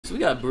So we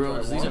got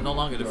brooms. These are no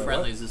longer the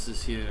friendlies. This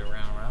is here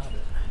around robin.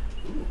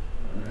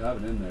 I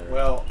have it in there.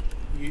 Well,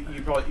 you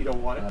probably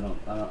don't want it.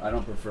 I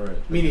don't prefer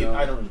it. Me neither.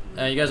 I don't.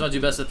 You guys want to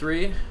do best of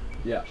 3?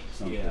 Yeah.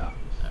 Yeah.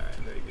 All right.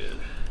 Very good.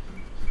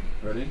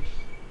 Ready?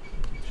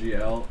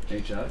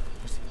 GLHF.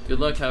 Good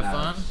luck. Have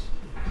fun.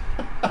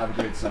 Have a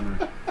great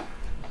summer.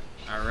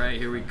 All right.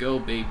 Here we go,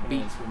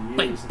 baby.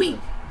 Baby.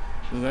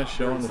 Does that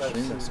show on the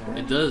stream? That's cool.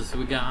 It does.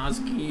 We got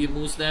Onski and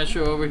Mustache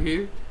over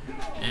here,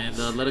 and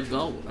let it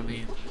go. I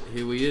mean,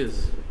 here we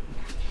is.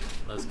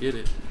 Let's get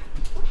it.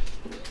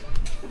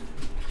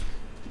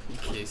 In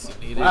case you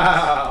need it.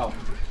 Wow.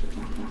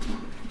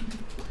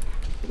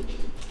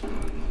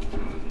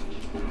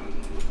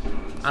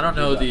 I don't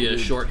know the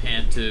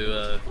shorthand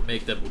to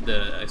make the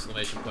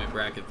exclamation point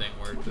bracket thing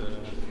work.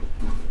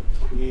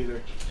 Me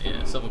either.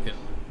 Yeah, someone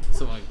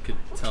could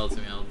tell it to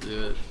me. I'll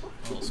do it.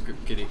 Little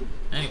script kitty.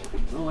 Anyway. I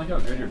don't like how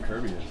good your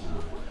Kirby is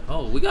now.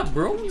 Oh, we got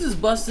Brooms has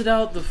busted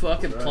out the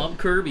fucking Plum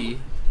Kirby.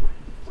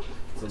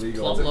 It's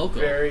illegal. Plum Loco.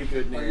 Very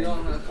good name.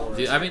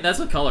 Dude, I mean, that's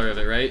the color of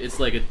it, right?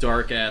 It's like a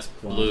dark ass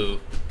blue.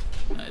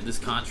 This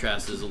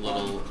contrast is a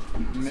little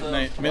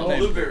Midnight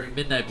blueberry.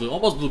 midnight blue,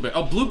 almost blueberry.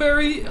 Oh,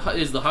 blueberry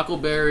is the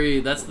huckleberry.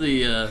 That's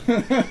the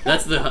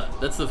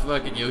that's the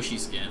fucking Yoshi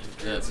skin.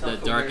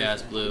 That dark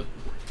ass blue.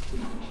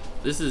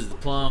 This is the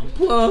Plum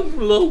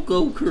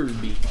Loco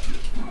Kirby.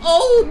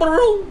 Oh,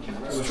 bro!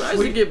 Tries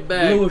to get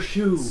back.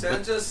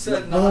 Sam just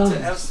said not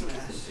to F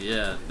smash.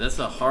 Yeah, that's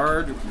a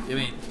hard. I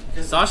mean,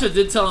 Sasha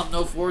did tell him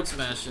no forward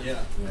smashing.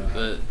 Yeah.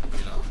 But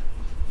you know,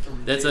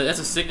 that's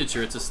a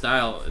signature. It's a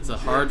style. It's a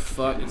hard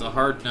fuck. It's a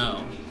hard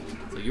no.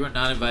 So you are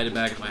not invited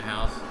back to my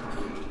house.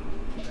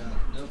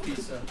 No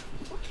pizza.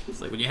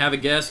 It's like when you have a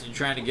guest and you're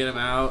trying to get them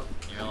out.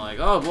 And you're like,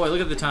 oh boy,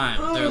 look at the time.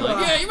 They're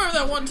like, yeah, you remember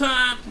that one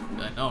time?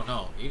 Like,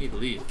 no, you need to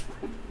leave.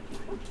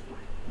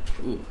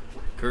 Ooh,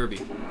 Kirby.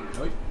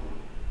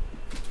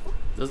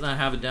 Does not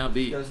have a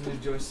downbeat. Does new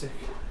joystick.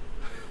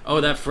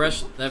 Oh, that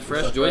fresh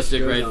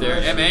joystick right there.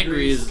 M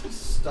Angry is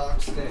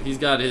stock stick. he's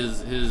got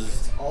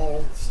his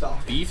All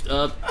stock. beefed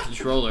up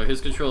controller.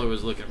 His controller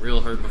was looking real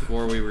hurt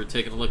before we were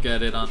taking a look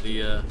at it on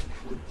the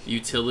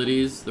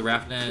utilities, the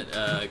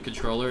RAFnet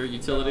controller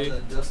utility, Got all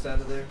that dust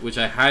out of there. which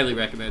I highly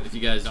recommend if you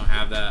guys don't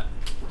have that.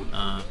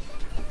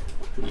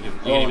 You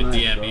can even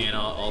DM me and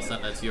I'll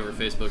send that to you over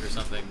Facebook or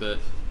something. But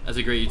that's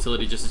a great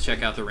utility just to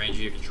check out the range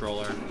of your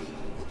controller.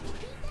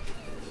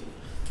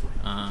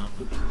 Oh,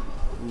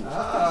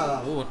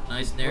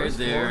 nice nair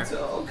there.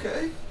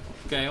 Okay.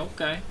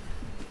 Okay.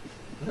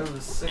 That was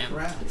a sick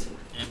rat.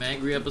 I'm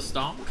angry up a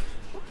stonk.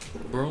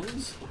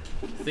 Brooms.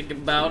 Think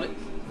about it.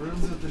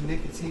 Rooms with the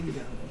nicotine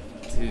gun.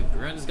 Dude,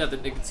 Brandon's got the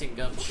nicotine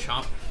gum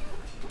chomp.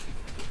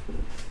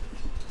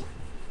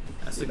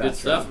 That's the good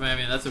stuff, man.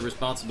 I mean, that's a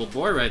responsible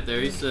boy right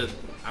there. He said,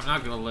 "I'm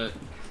not gonna let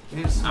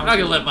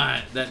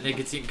that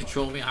nicotine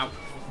control me. I'll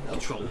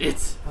control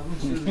it."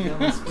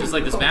 Just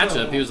like this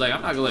matchup, he was like,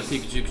 "I'm not gonna let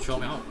Pikachu control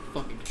me. I'll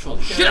fucking control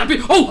the shit out of me."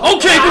 Oh,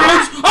 okay,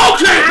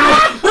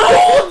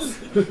 Brooms.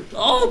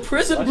 Oh,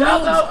 prison Brooms.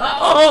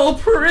 Oh,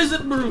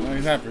 prison Brooms. No,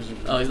 he's not prison.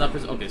 Oh, he's not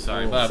prison. Okay,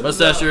 sorry.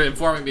 Mustache, you're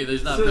informing me that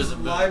he's not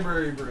prison.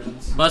 Library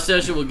Brooms.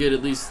 Mustache will get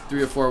at least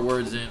 3 or 4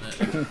 words in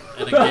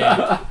a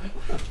game.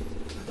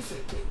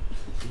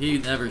 He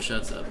never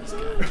shuts up, this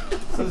guy.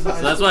 So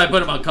that's why I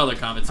put him on color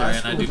commentary,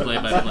 and I do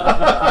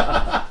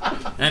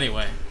play-by-play.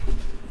 Anyway,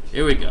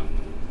 here we go.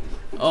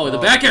 Oh, the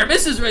back air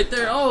misses right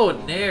there. Oh,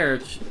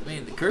 nair. I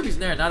mean, the Kirby's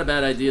nair, not a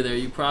bad idea there.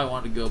 You probably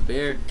wanted to go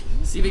bear.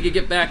 See if he can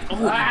get back. Oh,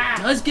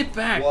 he does get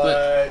back,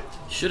 but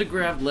should have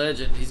grabbed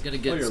ledge, and he's going to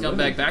get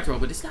scumbag back throw,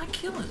 but he's not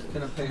killing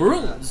it.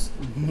 Brooms.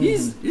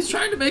 He's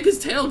trying to make his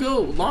tail go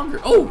longer.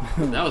 Oh,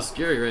 that was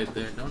scary right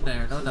there. No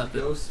nair, no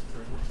nothing.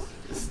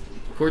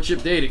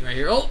 Courtship dating right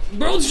here. Oh,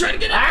 Brooms trying to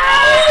get it.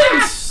 Oh,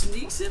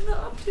 sneaks in the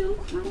uphill.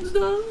 Brooms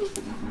does.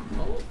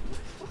 Oh.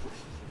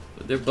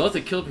 But they're both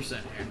at kill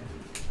percent here.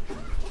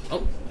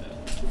 Oh.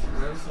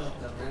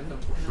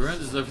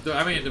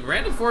 I mean, the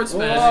random forward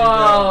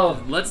smash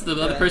lets the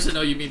other person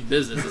know you mean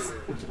business.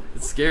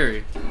 It's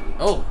scary.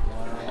 Oh,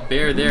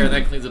 bear there.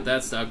 That cleans up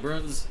that stock.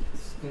 Brooms,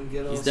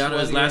 he's down to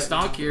his last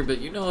stock here, but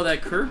you know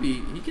that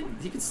Kirby, he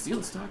can steal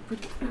the stock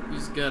pretty quick. You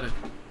just gotta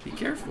be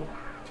careful.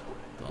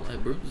 Don't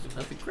let Brooms do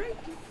nothing great.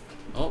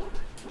 Oh,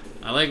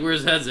 I like where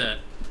his head's at.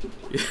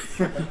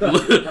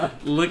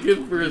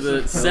 Looking for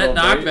the set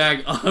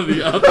knockback on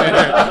the up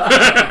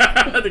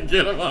air to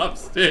get him off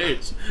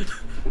stage.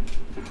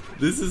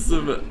 This is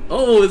some.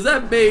 Oh, is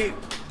that bait?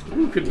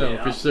 Who could know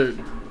for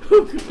certain?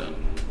 Who could know?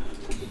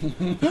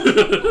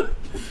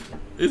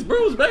 It's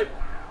Brooms, babe.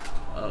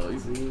 Oh,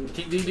 he's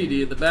King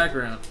DDD in the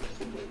background.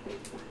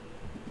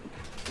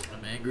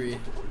 I'm angry,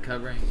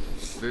 recovering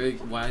very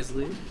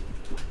wisely.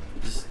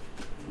 Just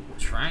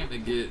trying to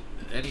get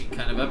any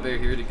kind of up air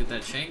here to get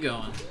that chain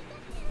going.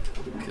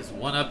 Because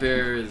one up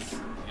air is,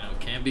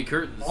 can be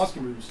curtains.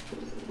 Onski moves.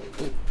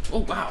 Oh,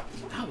 wow.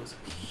 That was a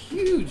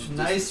huge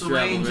nice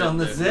range on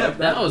the zip.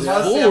 That was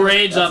full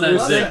range on that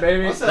zip.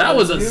 That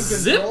was a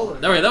zip.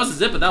 That was a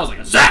zip, but that was like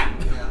a zap.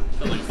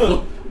 That was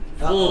like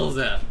full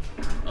zap.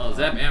 Oh,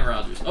 Zap and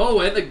Rogers. Oh,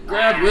 and the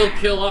grab will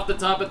kill off the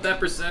top at that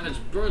percentage.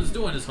 Bruins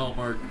doing his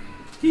homework.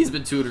 He's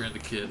been tutoring the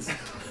kids.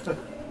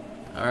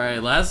 All right,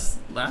 last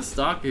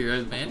stock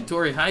here.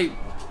 Mandatory hype.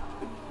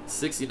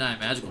 69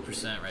 magical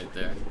percent right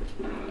there.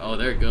 Oh,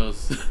 there it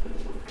goes.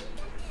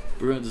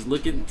 Bruins is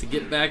looking to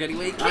get back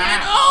anyway. He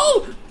can.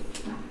 Oh!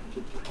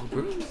 Oh,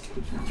 Bruins.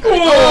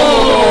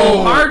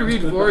 Oh! Hard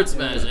read forward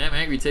smash. I'm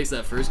angry takes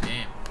that first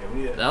game.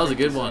 That was a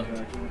good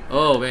one.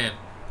 Oh, man.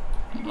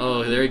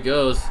 Oh, there he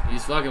goes.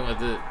 He's fucking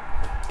with it.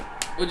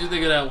 What'd you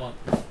think of that one?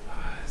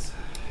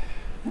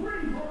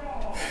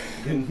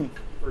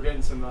 We're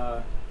getting some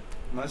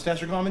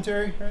mustache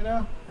commentary right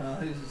now.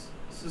 He's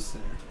just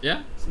there.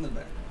 Yeah? It's in the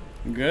back.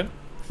 Good?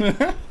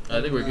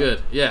 I think we're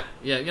good. Yeah.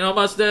 Yeah. You know,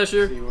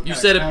 Mustacher, See what you kind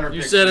said of it. counter You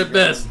picks said you it got.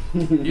 best.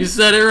 You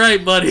said it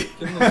right, buddy.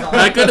 Give him the top.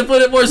 I couldn't have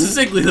put it more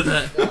succinctly than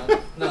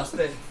that. No,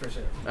 stay for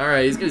sure. All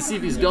right, he's gonna see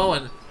if he's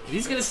going. If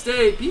he's gonna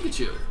stay,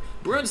 Pikachu.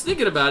 Bruins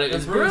thinking about it.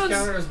 Is Bruins Bruins?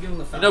 counter is giving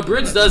the You foul. know,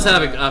 Bruins does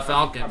have a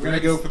Falcon. I'm gonna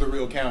go for the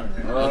real counter.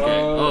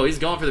 Okay. Oh, he's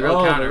going for the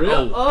real counter.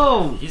 Real?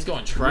 Oh, he's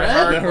going try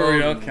hard Red?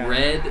 Real mode. counter.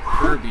 Red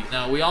Kirby.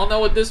 Now we all know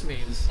what this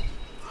means.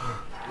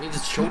 It means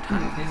it's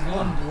showtime. He's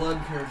going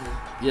blood Kirby.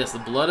 Yes, the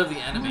blood of the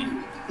enemy.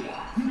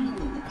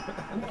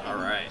 All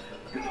right.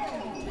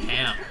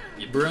 Ham.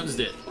 You Bruins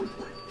did.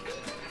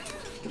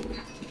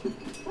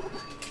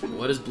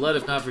 What is blood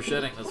if not for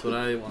shedding? That's what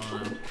I want to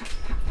know.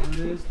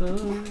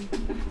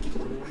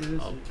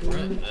 Oh,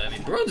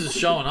 Bruins is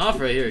showing off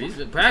right here. He's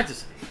been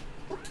practicing.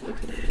 Look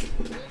at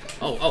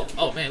that.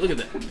 Oh, man, look at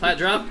that. Plat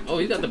drop. Oh,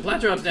 he's got the plat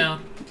drops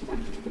down.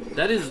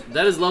 That is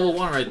level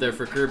 1 right there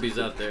for Kirby's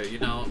out there, you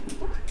know.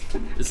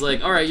 It's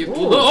like, all right, you.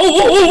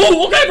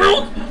 Oh, okay,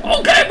 bro.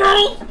 Okay,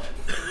 bro.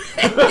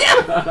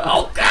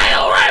 Yeah. Okay,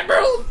 all right,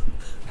 bro.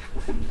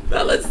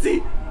 Now let's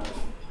see.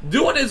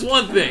 Doing is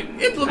one thing.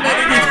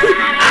 Implementing is.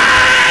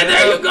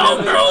 There you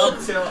go,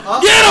 Bruins. Get him!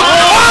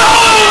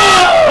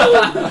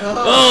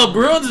 Oh,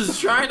 Bruins is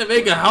trying to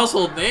make a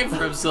household name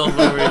for himself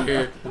over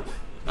here.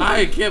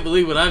 I can't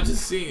believe what I've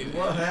just seen.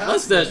 What happened?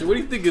 Mustache, what do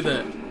you think of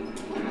that?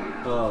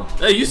 Oh.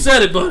 Hey, you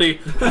said it, buddy.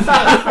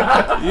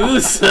 You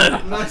said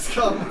it. Nice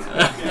comment.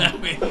 I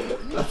mean,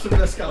 That's the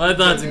best my comment.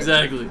 thoughts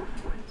exactly.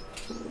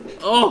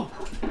 Oh,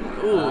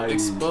 ooh, Nice.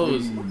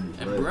 exposed.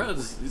 And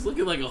Bruins, he's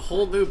looking like a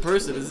whole new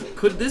person.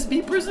 Could this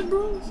be Prison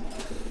Bruins?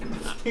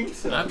 I think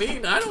so. I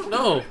mean, I don't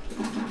know.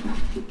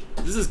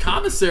 This is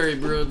commissary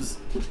Bruins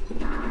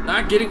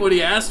not getting what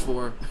he asked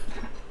for.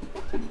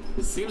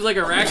 Seems like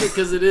a racket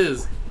because it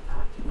is.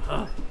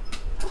 Huh.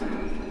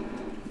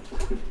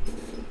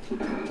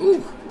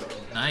 Ooh,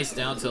 nice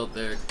down tilt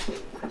there.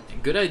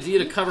 And good idea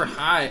to cover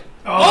high.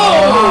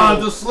 Oh,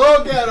 the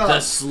slow get up. The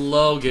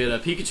slow get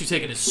up. Pikachu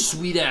taking his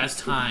sweet ass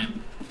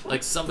time.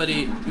 Like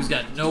somebody who's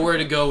got nowhere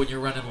to go when you're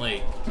running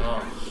late.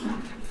 Oh,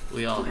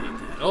 we all hate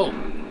that. Oh,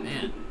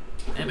 man.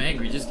 I'm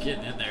angry just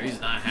getting in there. He's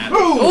not happy.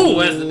 Oh,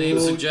 as the name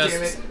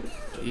suggests,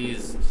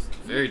 he's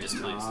very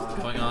displeased.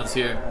 Going on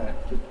here.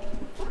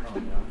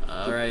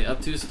 All right,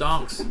 up 2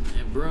 stonks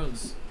and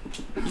Bruins.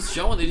 He's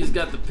showing that he's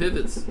got the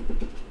pivots.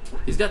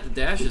 He's got the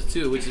dashes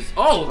too, which is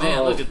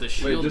man, look at the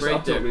shield just right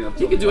up tilt there. me, up He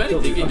tilt can me, do up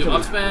tilt anything. He me, can do up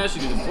up tilt me. smash. He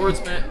can do forward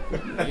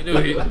smash. You knew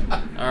he.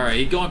 All right,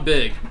 he's going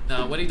big.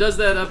 Now when he does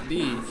that up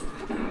B,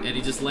 and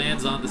he just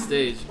lands on the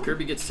stage,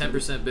 Kirby gets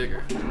 10%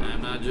 bigger.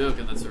 I'm not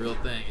joking. That's a real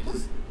thing. He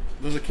just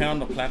Does it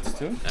count on the plats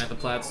too? and the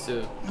plats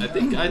too. I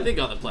think on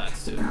the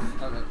plats too. You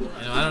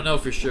know, I don't know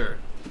for sure.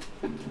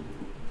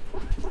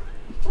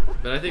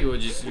 But I think it would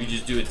we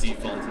just do it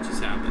default. It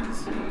just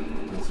happens.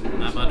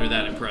 I'm under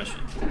that impression.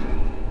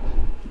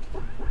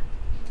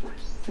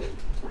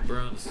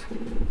 Bruins,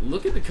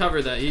 look at the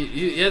cover that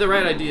he had the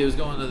right idea. He was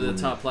going to the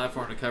top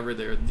platform to cover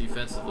there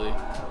defensively,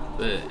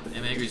 but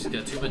I'm angry. He's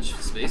got too much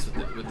space with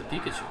the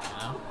Pikachu. You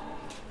know,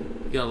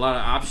 you got a lot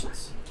of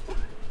options.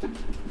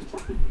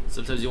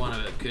 Sometimes you want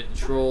to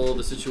control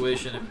the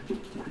situation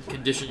and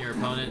condition your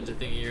opponent into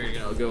thinking you're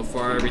gonna go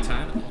far every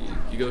time, and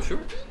you go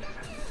short.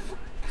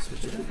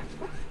 Switch it up.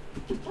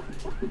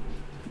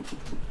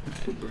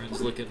 Alright,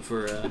 Bruins looking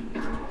for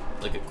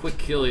like a quick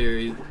kill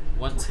here.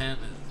 110,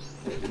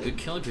 good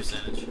killing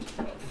percentage.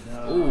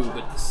 Ooh,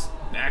 but this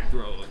back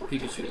throw like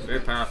Pikachu is very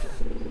powerful.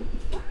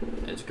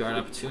 Edge guard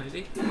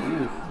opportunity.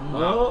 Ooh,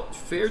 wow.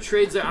 Fair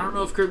trades there. I don't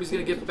know if Kirby's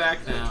gonna get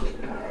back now.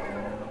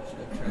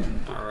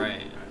 All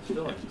right.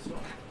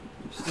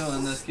 Still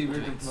in this. Keep your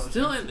composure.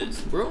 Still in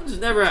this. Bruins is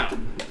never out.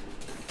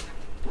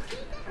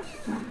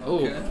 Oh,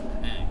 Okay.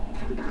 man.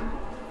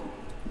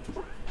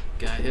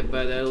 Got hit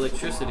by that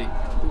electricity.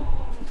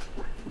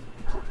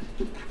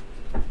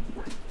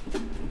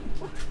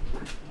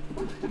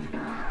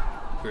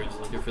 Bruins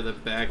looking for the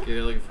back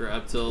here, looking for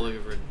up tilt,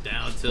 looking for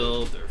down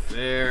tilt, or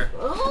fair.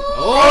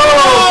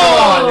 Oh!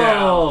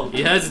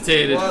 He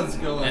hesitated. What's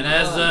going And on?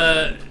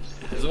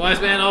 as a wise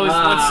man always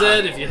once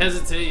said, if you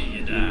hesitate,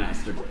 you die.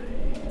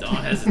 Don't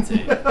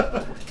hesitate.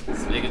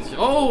 Let's make it.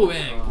 Oh,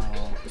 man.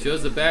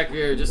 Shows the back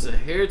air just a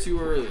hair too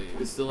early.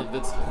 He's still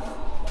invincible.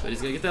 But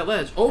he's going to get that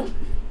ledge. Oh!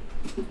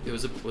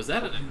 Was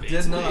that an advance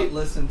Did not bait?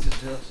 listen to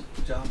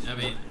Josh. I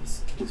mean,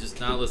 He's just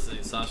not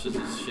listening. Sasha's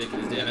just shaking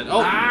his damn head.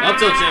 Oh, up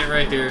tilt chain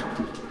right here.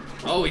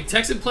 Oh, he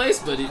techs in place,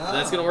 but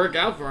that's going to work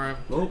out for him.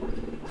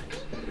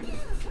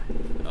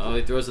 Oh,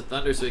 he throws a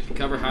thunder so he can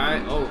cover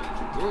high. Oh,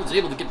 Brone's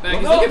able to get back.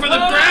 He's looking for the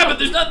grab, but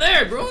there's none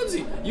there.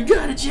 Bronesy, you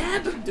got to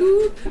jab him,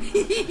 dude.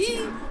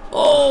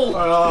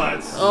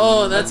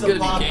 Oh, that's going to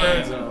be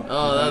game.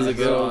 Oh, that was a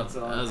good one.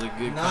 That was a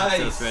good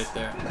contest right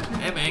there.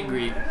 I'm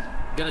angry.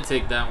 Going to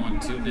take that one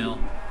 2-0.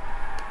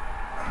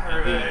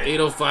 The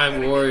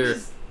 805 Warrior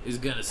is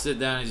going to sit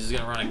down. He's just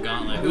going to run a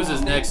gauntlet. Who's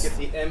his next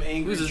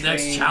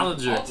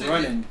challenger?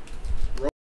 Running.